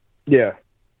 Yeah.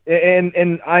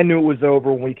 And I knew it was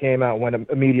over when we came out, when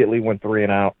immediately went 3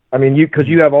 and out. I mean, because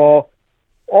you have all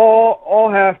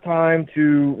halftime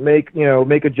to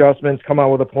make adjustments, come out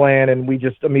with a plan, and we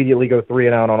just immediately go 3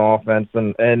 and out on offense.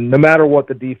 And no matter what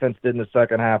the defense did in the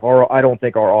second half, I don't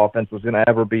think our offense was going to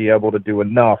ever be able to do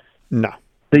enough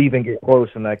to even get close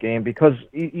in that game, because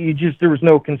there was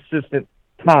no consistent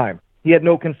time. He had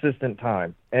no consistent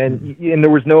time, and there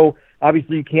was no.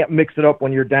 Obviously, you can't mix it up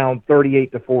when you're down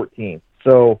 38-14.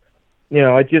 So,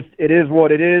 it is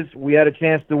what it is. We had a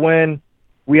chance to win.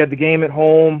 We had the game at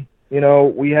home. It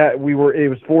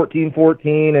was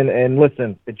 14-14, and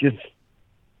listen, it just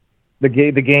the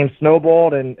game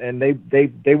snowballed, and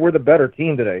they were the better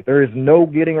team today. There is no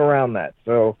getting around that.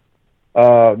 So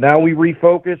now we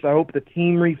refocus. I hope the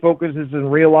team refocuses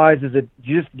and realizes that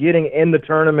just getting in the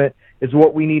tournament is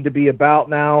what we need to be about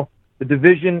now. The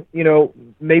division,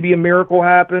 maybe a miracle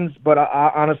happens, but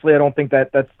I honestly, I don't think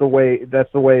that's the way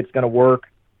it's going to work.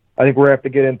 I think we're going to have to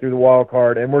get in through the wild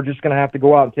card, and we're just going to have to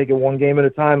go out and take it one game at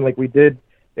a time, like we did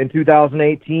in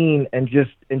 2018, and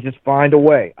just find a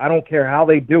way. I don't care how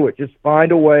they do it. Just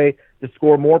find a way to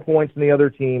score more points than the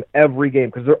other team every game,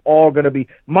 because they're all going to be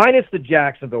minus the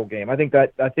Jacksonville game. I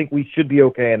think we should be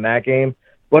okay in that game.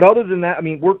 But other than that, I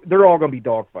mean, they're all going to be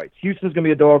dogfights. Houston's going to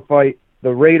be a dogfight. The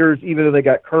Raiders, even though they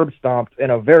got curb stomped in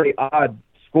a very odd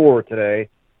score today,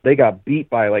 they got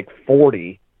beat by like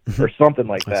 40 or something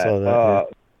like that. I saw that,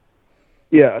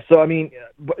 yeah. So I mean,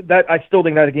 I still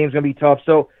think that game's going to be tough.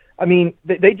 So I mean,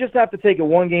 they just have to take it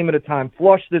one game at a time.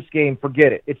 Flush this game,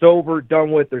 forget it. It's over,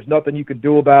 done with. There's nothing you can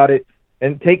do about it.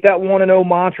 And take that 1-0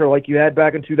 mantra like you had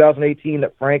back in 2018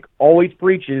 that Frank always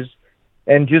preaches,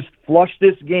 and just flush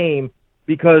this game.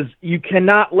 Because you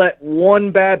cannot let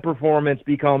one bad performance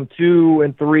become 2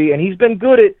 and 3, and he's been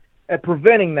good at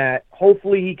preventing that.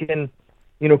 Hopefully he can,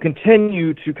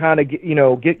 continue to kind of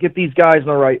get these guys in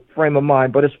the right frame of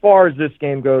mind. But as far as this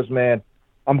game goes, man,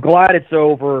 I'm glad it's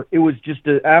over. It was just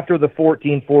after the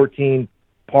 14-14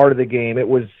 part of the game, it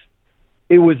was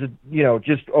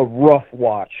just a rough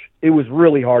watch. It was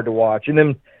really hard to watch, and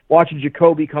then watching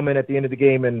Jacoby come in at the end of the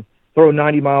game and throw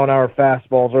 90-mile-an-hour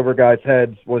fastballs over guys'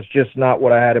 heads was just not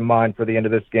what I had in mind for the end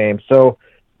of this game. So,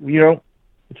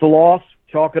 it's a loss.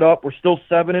 Chalk it up. We're still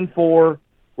 7-4.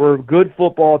 We're a good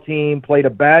football team. Played a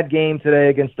bad game today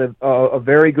against a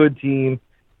very good team.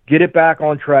 Get it back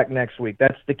on track next week.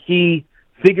 That's the key.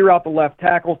 Figure out the left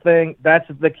tackle thing. That's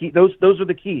the key. Those are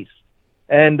the keys.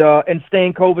 And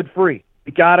staying COVID-free.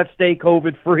 You got to stay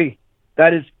COVID-free.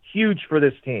 That is huge for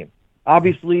this team.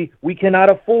 Obviously, we cannot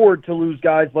afford to lose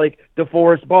guys like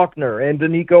DeForest Buckner and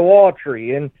Danico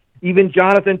Autry and even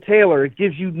Jonathan Taylor. It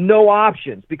gives you no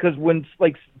options, because when,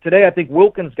 like today, I think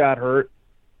Wilkins got hurt,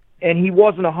 and he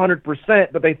wasn't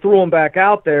 100%, but they threw him back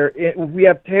out there. If we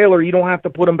have Taylor, you don't have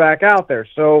to put him back out there.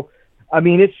 So, I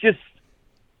mean, it's just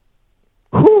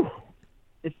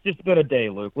been a day,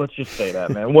 Luke. Let's just say that,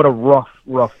 man. What a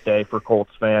rough day for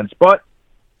Colts fans. But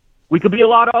we could be a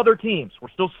lot of other teams. We're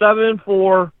still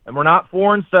 7-4, and we're not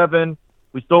 4-7.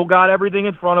 We still got everything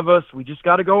in front of us. We just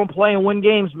got to go and play and win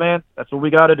games, man. That's what we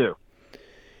got to do.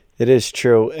 It is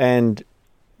true. And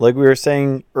like we were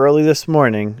saying early this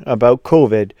morning about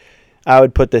COVID, I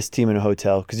would put this team in a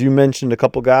hotel, because you mentioned a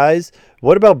couple guys.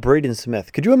 What about Braden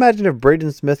Smith? Could you imagine if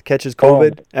Braden Smith catches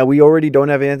COVID and we already don't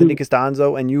have Anthony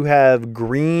Costanzo, and you have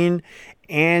Green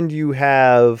and you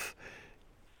have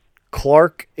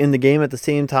Clark in the game at the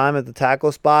same time at the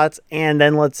tackle spots, and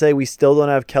then let's say we still don't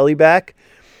have Kelly back?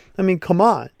 I mean, come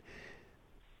on.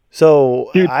 So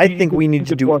Dude, I think we need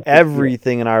to do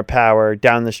everything in our power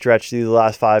down the stretch through the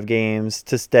last 5 games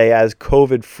to stay as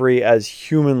COVID-free as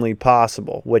humanly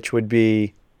possible, which would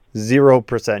be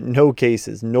 0%, no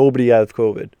cases, nobody has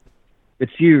COVID.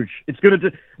 It's huge. It's going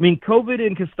to, COVID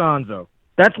and Costanzo,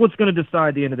 that's what's going to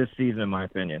decide the end of this season, in my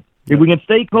opinion. Yep. If we can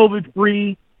stay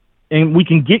COVID-free and we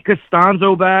can get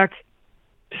Costanzo back,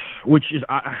 which is,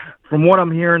 from what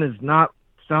I'm hearing, is not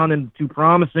sounding too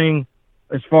promising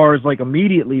as far as like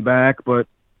immediately back, but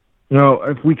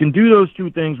if we can do those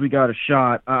 2 things, we got a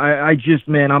shot. I just,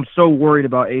 man, I'm so worried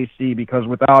about AC because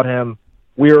without him,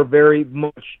 we are very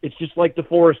much, it's just like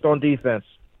DeForest on defense.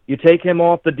 You take him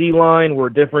off the D line, we're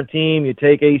a different team. You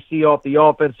take AC off the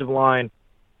offensive line,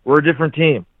 we're a different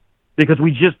team because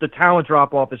the talent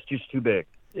drop off is just too big.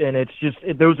 And it's just,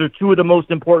 those are 2 of the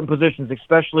most important positions,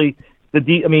 especially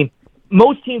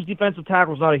most teams' defensive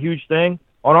tackle is not a huge thing.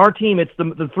 On our team, it's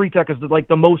the 3 tech is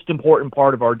the most important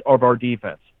part of our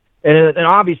defense, and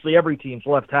obviously every team's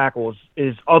left tackle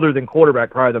is other than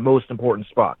quarterback probably the most important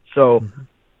spot. So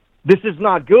this is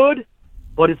not good,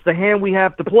 but it's the hand we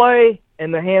have to play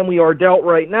and the hand we are dealt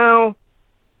right now.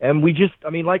 And we just,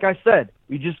 like I said,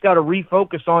 we just got to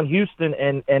refocus on Houston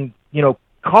and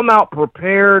come out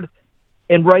prepared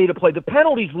and ready to play. The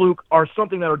penalties, Luke, are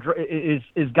something that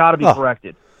is got to be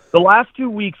corrected. The last 2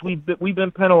 weeks, we've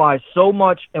been penalized so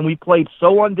much, and we played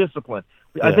so undisciplined.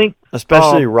 Yeah. I think,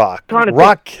 especially Rock.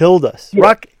 Rock killed us. Yeah.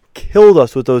 Rock killed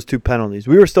us with those 2 penalties.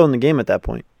 We were still in the game at that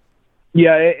point.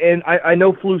 Yeah, and I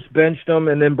know Flus benched him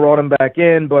and then brought him back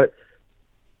in, but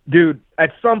dude,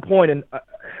 at some point, and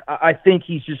I think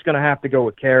he's just going to have to go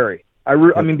with Carey.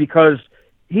 Because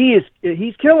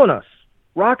he's killing us.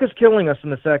 Rock is killing us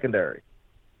in the secondary.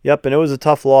 Yep, and it was a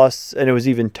tough loss, and it was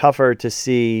even tougher to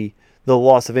see the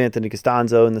loss of Anthony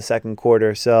Costanzo in the second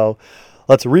quarter. So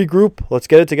let's regroup. Let's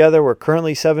get it together. We're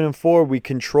currently 7-4. We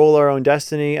control our own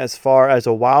destiny as far as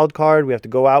a wild card. We have to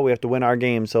go out. We have to win our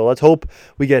game. So let's hope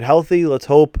we get healthy. Let's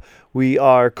hope we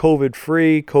are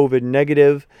COVID-free,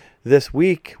 COVID-negative this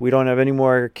week. We don't have any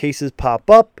more cases pop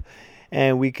up.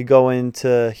 And we could go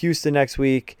into Houston next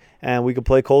week, and we could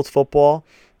play Colts football,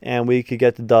 and we could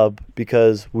get the dub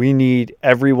because we need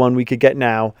everyone we could get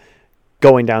now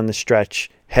going down the stretch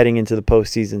heading into the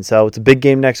postseason. So it's a big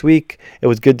game next week. It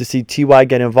was good to see T.Y.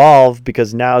 get involved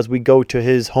because now as we go to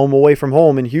his home away from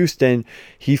home in Houston,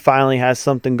 he finally has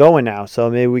something going now. So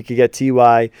maybe we could get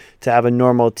T.Y. to have a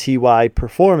normal T.Y.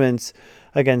 performance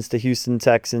against the Houston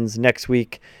Texans next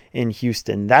week in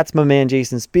Houston. That's my man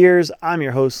Jason Spears. I'm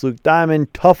your host Luke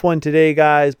Diamond. Tough one today,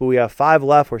 guys, but we have 5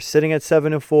 left. We're sitting at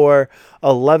 7-4.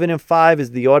 11-5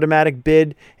 is the automatic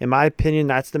bid. In my opinion,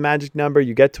 that's the magic number.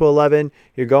 You get to 11,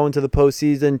 you're going to the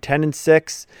postseason.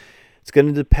 10-6, it's going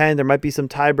to depend. There might be some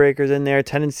tiebreakers in there.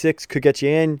 10-6 could get you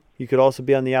in. You could also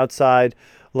be on the outside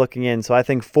looking in. So I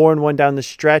think 4-1 down the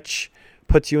stretch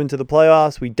puts you into the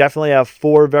playoffs. We definitely have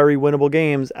 4 very winnable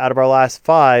games out of our last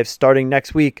 5 starting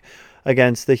next week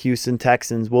against the Houston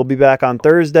Texans. We'll be back on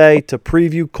Thursday to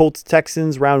preview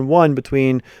Colts-Texans round 1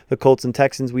 between the Colts and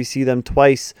Texans. We see them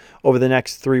twice over the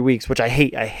next 3 weeks, which I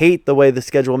hate. I hate the way the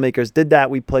schedule makers did that.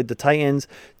 We played the Titans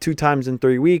 2 times in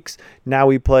 3 weeks. Now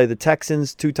we play the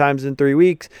Texans 2 times in 3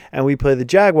 weeks, and we play the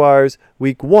Jaguars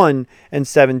week 1 and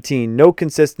 17. No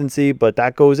consistency, but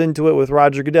that goes into it with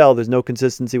Roger Goodell. There's no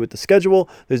consistency with the schedule.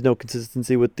 There's no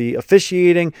consistency with the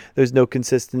officiating. There's no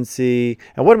consistency.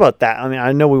 And what about that?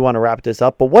 I know we want to wrap this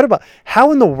up, but what about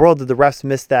how in the world did the refs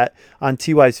miss that on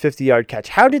T.Y.'s 50-yard catch?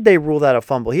 How did they rule that a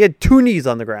fumble? He had 2 knees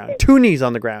on the ground. 2 knees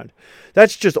on the ground.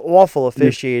 That's just awful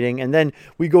officiating. And then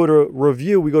we go to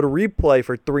review, we go to replay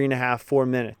for 3.5, 4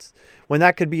 minutes. When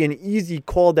that could be an easy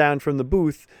call down from the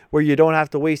booth where you don't have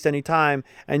to waste any time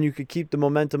and you could keep the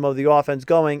momentum of the offense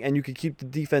going and you could keep the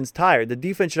defense tired. The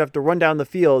defense should have to run down the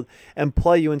field and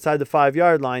play you inside the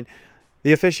 5-yard line.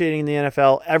 The officiating in the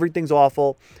NFL, everything's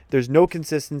awful. There's no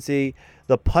consistency.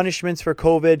 The punishments for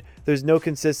COVID, there's no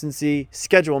consistency.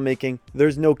 Schedule making,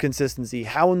 there's no consistency.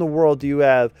 How in the world do you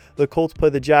have the Colts play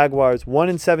the Jaguars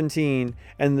 1-17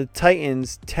 and the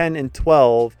Titans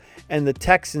 10-12 and the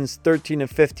Texans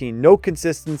 13-15? No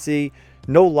consistency,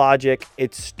 no logic.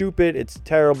 It's stupid. It's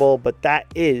terrible. But that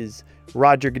is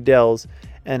Roger Goodell's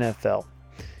NFL.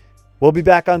 We'll be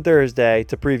back on Thursday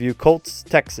to preview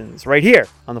Colts-Texans right here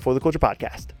on the For the Culture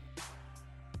podcast.